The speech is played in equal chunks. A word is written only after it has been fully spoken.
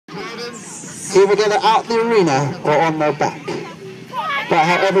Either get it out the arena or on their back. By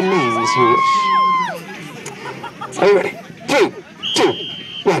however means you wish. Are you ready? 3, 2,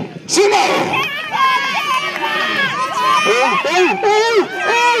 1, sumo! Oh,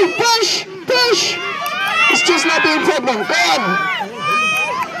 push, push! It's just not being pregnant, go on!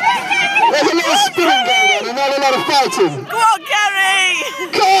 There's a little spinning going on and not a lot of fighting. Go on, Ceri!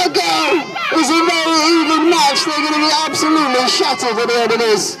 Cargo is a very even match. They're going to be absolutely shattered at the end of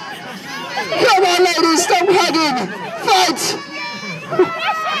this. Come on, ladies, stop hugging. Fight!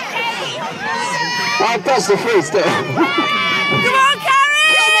 I'll press the free still. Come on,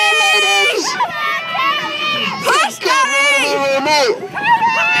 Ceri! Come on, ladies! Push, Ceri!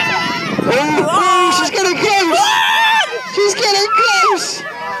 Oh, she's getting close! She's getting close!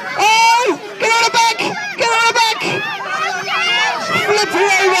 Oh! Get on the back! Get on the back! Flip her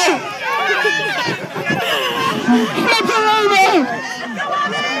over! Flip her over!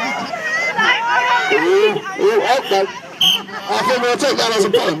 Ooh, oh, no. I think we'll take that as a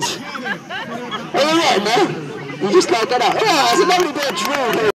punch. Are you right now? You just can't get out. Oh, it's a lovely bit of drill here.